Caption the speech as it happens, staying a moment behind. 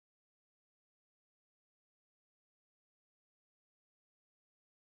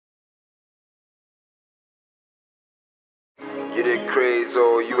You did crazy,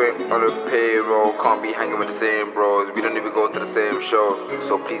 oh, you ain't on the payroll. Can't be hanging with the same bros. We don't even go to the same show.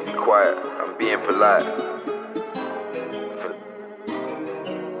 So please be quiet, I'm being polite.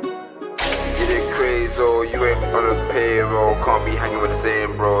 You did crazy, oh, you ain't on the payroll. Can't be hanging with the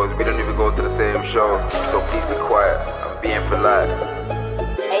same bros. We don't even go to the same show. So please be quiet, I'm being polite.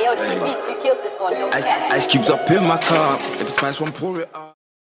 Hey yo, T-Beats, you killed this one, no cap. Ice cubes up in my car. If it's spice, one pour it out.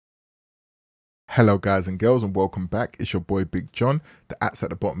 Hello guys and girls, and welcome back. It's your boy Big John. The @'s at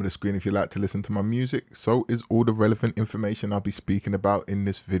the bottom of the screen if you like to listen to my music. So is all the relevant information I'll be speaking about in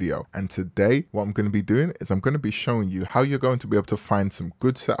this video. And today what I'm going to be doing is I'm going to be showing you how you're going to be able to find some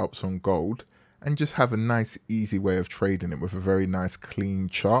good setups on gold and just have a nice easy way of trading it with a very nice clean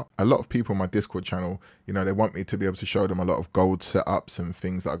chart. A lot of people on my Discord channel, you know, they want me to be able to show them a lot of gold setups and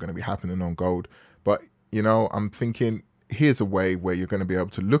things that are going to be happening on gold. But you know, I'm thinking here's a way where you're going to be able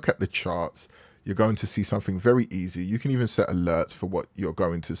to look at the charts. You're going to see something very easy. You can even set alerts for what you're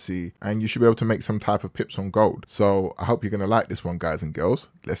going to see, and you should be able to make some type of pips on gold. So I hope you're going to like this one, guys and girls.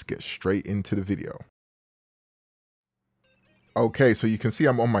 Let's get straight into the video. Okay, so you can see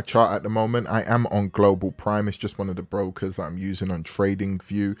I'm on my chart at the moment. I am on Global Prime. It's just one of the brokers that I'm using on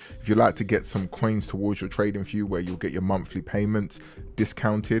TradingView. If you'd like to get some coins towards your TradingView where you'll get your monthly payments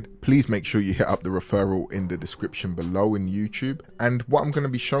discounted, please make sure you hit up the referral in the description below in YouTube. And what I'm going to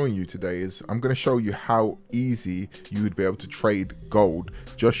be showing you today is I'm going to show you how easy you would be able to trade gold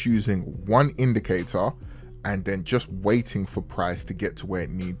just using one indicator and then just waiting for price to get to where it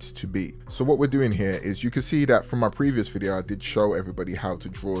needs to be. So what we're doing here is you can see that from my previous video, I did show everybody how to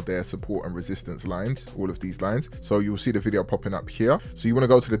draw their support and resistance lines, all of these lines. So you'll see the video popping up here. So you want to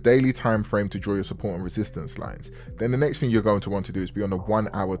go to the daily time frame to draw your support and resistance lines. Then the next thing you're going to want to do is be on a 1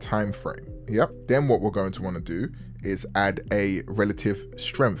 hour time frame. Yep. Then what we're going to want to do is add a relative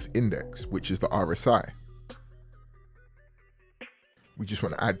strength index, which is the RSI. We just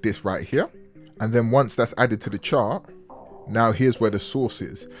want to add this right here. And then once that's added to the chart, now here's where the source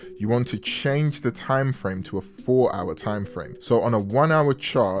is. You want to change the time frame to a 4 hour time frame. So on a 1 hour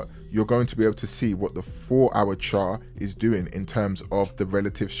chart, you're going to be able to see what the 4 hour chart is doing in terms of the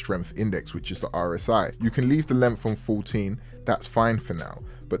relative strength index, which is the RSI. You can leave the length on 14, that's fine for now.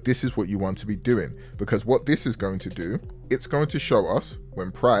 But this is what you want to be doing, because what this is going to do, it's going to show us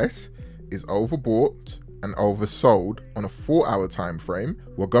when price is overbought and oversold on a 4 hour time frame.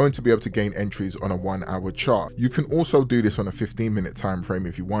 We're going to be able to gain entries on a 1 hour chart. You can also do this on a 15-minute time frame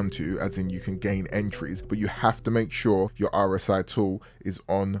if you want to, as in you can gain entries, but you have to make sure your RSI tool is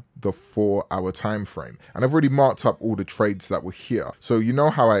on the 4 hour time frame. And I've already marked up all the trades that were here. So you know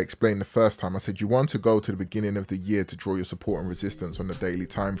how I explained the first time, I said you want to go to the beginning of the year to draw your support and resistance on the daily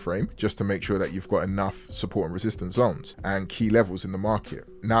time frame, just to make sure that you've got enough support and resistance zones and key levels in the market.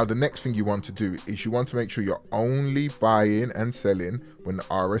 Now the next thing you want to do is you want to make sure you're only buying and selling when the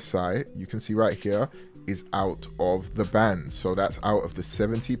RSI, you can see right here, is out of the band. So that's out of the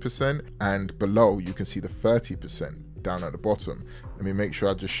 70%, and below you can see the 30% down at the bottom. Let me make sure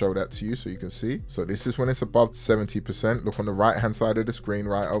I just show that to you so you can see. So this is when it's above 70%. Look on the right hand side of the screen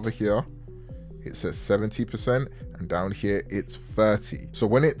right over here. It says 70%, and down here it's 30. So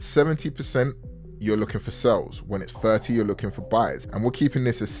when it's 70%, you're looking for sells. When it's 30, you're looking for buys. And we're keeping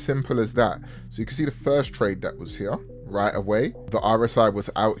this as simple as that. So you can see the first trade that was here right away. The RSI was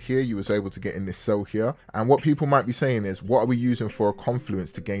out here. You was able to get in this sell here. And what people might be saying is, what are we using for a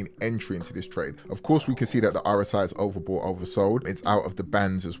confluence to gain entry into this trade? Of course, we can see that the RSI is overbought, oversold. It's out of the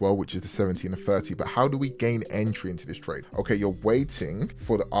bands as well, which is the 70 and the 30. But how do we gain entry into this trade? Okay, you're waiting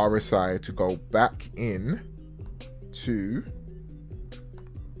for the RSI to go back in to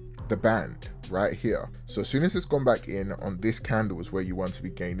the band right here. So as soon as it's gone back in on this candle is where you want to be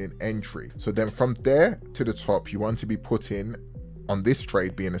gaining entry. So then from there to the top, you want to be putting on this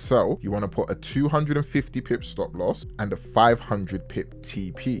trade being a sell, you want to put a 250 pip stop loss and a 500 pip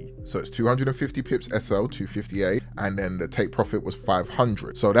TP. So it's 250 pips SL, 258, and then the take profit was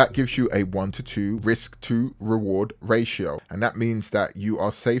 500. So that gives you a 1-to-2 risk to reward ratio. And that means that you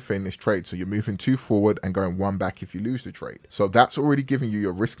are safer in this trade. So you're moving 2 forward and going 1 back if you lose the trade. So that's already giving you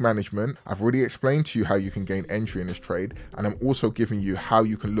your risk management. I've already explained to you how you can gain entry in this trade. And I'm also giving you how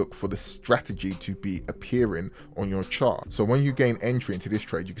you can look for the strategy to be appearing on your chart. So when you gain entry into this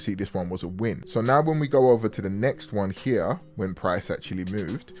trade, you can see this one was a win. So now when we go over to the next one here, when price actually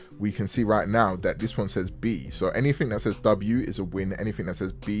moved, we can see right now that this one says B. So anything that says W is a win, anything that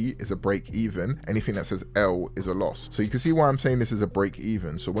says B is a break even, anything that says L is a loss. So you can see why I'm saying this is a break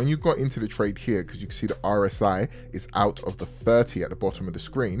even. So when you got into the trade here, because you can see the RSI is out of the 30 at the bottom of the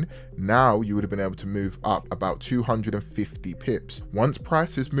screen, now you would have been able to move up about 250 pips. Once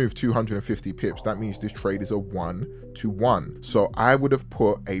prices move 250 pips, that means this trade is a 1 to 1. So I would have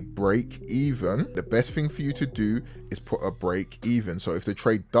put a break even. The best thing for you to do is put a break even. So if the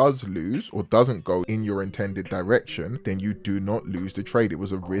trade does lose or doesn't go in your intended direction, then you do not lose the trade. It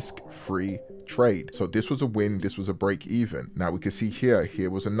was a risk-free trade. So this was a win, this was a break even. Now we can see here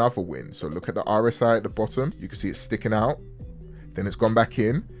was another win. So look at the RSI at the bottom. You can see it's sticking out. Then it's gone back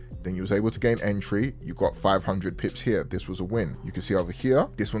in. Then you was able to gain entry. You got 500 pips here. This was a win. You can see over here,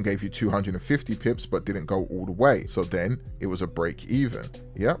 this one gave you 250 pips, but didn't go all the way. So then it was a break even.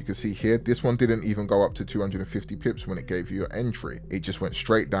 Yeah, you can see here, this one didn't even go up to 250 pips when it gave you your entry. It just went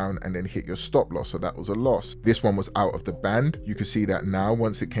straight down and then hit your stop loss. So that was a loss. This one was out of the band. You can see that now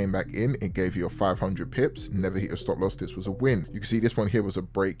once it came back in, it gave you a 500 pips, never hit your stop loss. This was a win. You can see this one here was a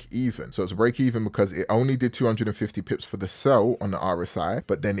break even. So it's a break even because it only did 250 pips for the sell on the RSI,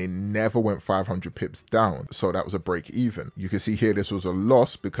 but then it never went 500 pips down. So that was a break even. You can see here this was a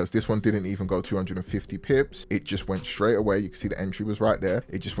loss because this one didn't even go 250 pips. It just went straight away. You can see the entry was right there.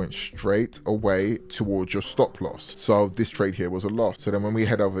 It just went straight away towards your stop loss. So this trade here was a loss. So then when we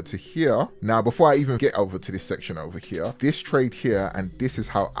head over to here, now before I even get over to this section over here, this trade here, and this is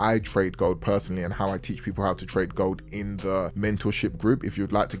how I trade gold personally and how I teach people how to trade gold in the mentorship group. If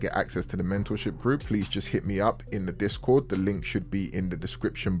you'd like to get access to the mentorship group, please just hit me up in the Discord. The link should be in the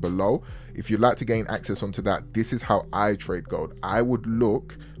description below. If you'd like to gain access onto that, this is how I trade gold. I would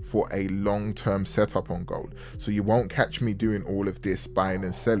look for a long-term setup on gold. So you won't catch me doing all of this buying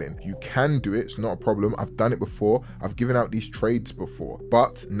and selling. You can do it, it's not a problem. I've done it before. I've given out these trades before.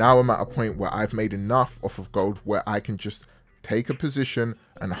 But now I'm at a point where I've made enough off of gold where I can just take a position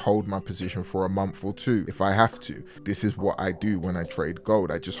and hold my position for a month or two if I have to. This is what I do when I trade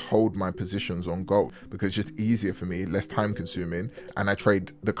gold. I just hold my positions on gold because it's just easier for me, less time consuming, and I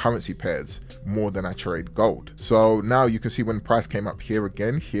trade the currency pairs more than I trade gold. So now you can see when the price came up here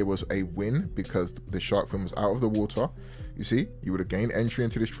again, here was a win because the shark fin was out of the water. You see, you would have gained entry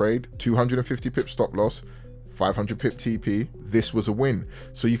into this trade, 250 pip stop loss, 500 pip TP. This was a win.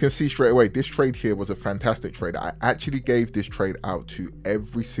 So you can see straight away, this trade here was a fantastic trade. I actually gave this trade out to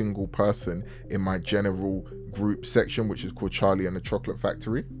every single person in my general group section, which is called Charlie and the Chocolate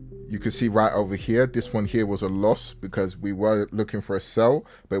Factory. You can see right over here, this one here was a loss because we were looking for a sell,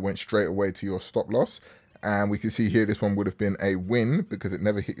 but it went straight away to your stop loss. And we can see here, this one would have been a win because it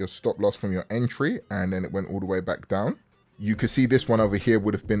never hit your stop loss from your entry, and then it went all the way back down. You can see this one over here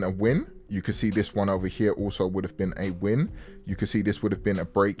would have been a win. You can see this one over here also would have been a win. You can see this would have been a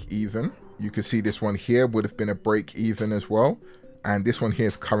break even. You can see this one here would have been a break even as well. And this one here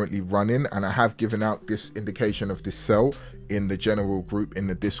is currently running, and I have given out this indication of this sell in the general group in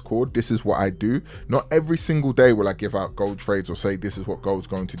the Discord. This is what I do. Not every single day will I give out gold trades or say this is what gold's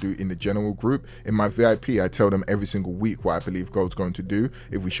going to do in the general group. In my VIP, I tell them every single week what I believe gold's going to do,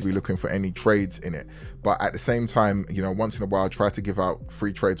 if we should be looking for any trades in it. But at the same time, you know, once in a while, I try to give out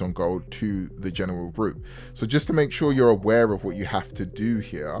free trades on gold to the general group. So just to make sure you're aware of what you have to do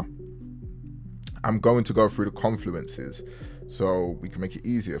here, I'm going to go through the confluences so we can make it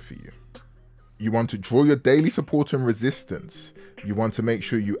easier for you. You want to draw your daily support and resistance. You want to make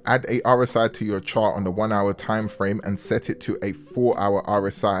sure you add a RSI to your chart on the 1 hour time frame and set it to a 4 hour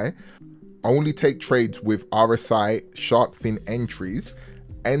RSI. Only take trades with RSI shark fin entries.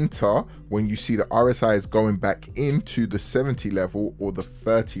 Enter when you see the RSI is going back into the 70 level or the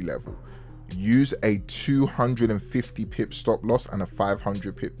 30 level. Use a 250 pip stop loss and a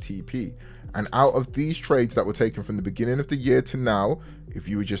 500 pip TP. And out of these trades that were taken from the beginning of the year to now, if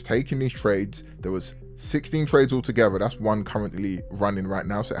you were just taking these trades, there was 16 trades altogether. That's one currently running right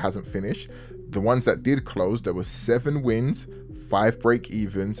now, so it hasn't finished. The ones that did close, there were 7 wins, 5 break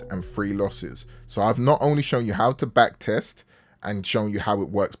evens, and 3 losses. So I've not only shown you how to back test and shown you how it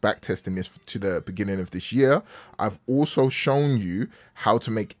works back testing this to the beginning of this year, I've also shown you how to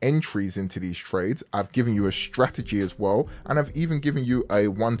make entries into these trades. I've given you a strategy as well, and I've even given you a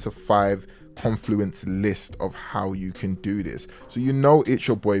 1 to 5 confluence list of how you can do this. So you know it's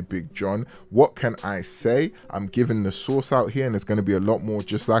your boy Big John. What can I say? I'm giving the source out here, and there's going to be a lot more,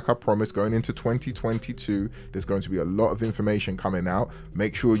 just like I promised, going into 2022. There's going to be a lot of information coming out.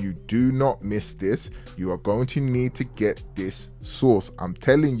 Make sure you do not miss this. You are going to need to get this source. I'm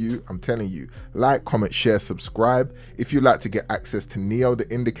telling you. Like, comment, share, subscribe. If you'd like to get access to Neo the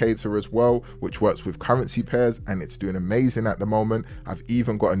indicator as well, which works with currency pairs, and it's doing amazing at the moment. I've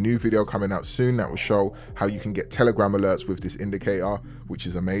even got a new video coming out soon that will show how you can get Telegram alerts with this indicator, which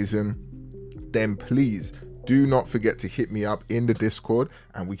is amazing. Then please do not forget to hit me up in the Discord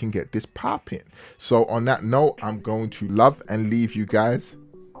and we can get this popping. So on that note, I'm going to love and leave you guys.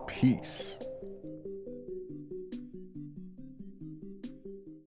 Peace.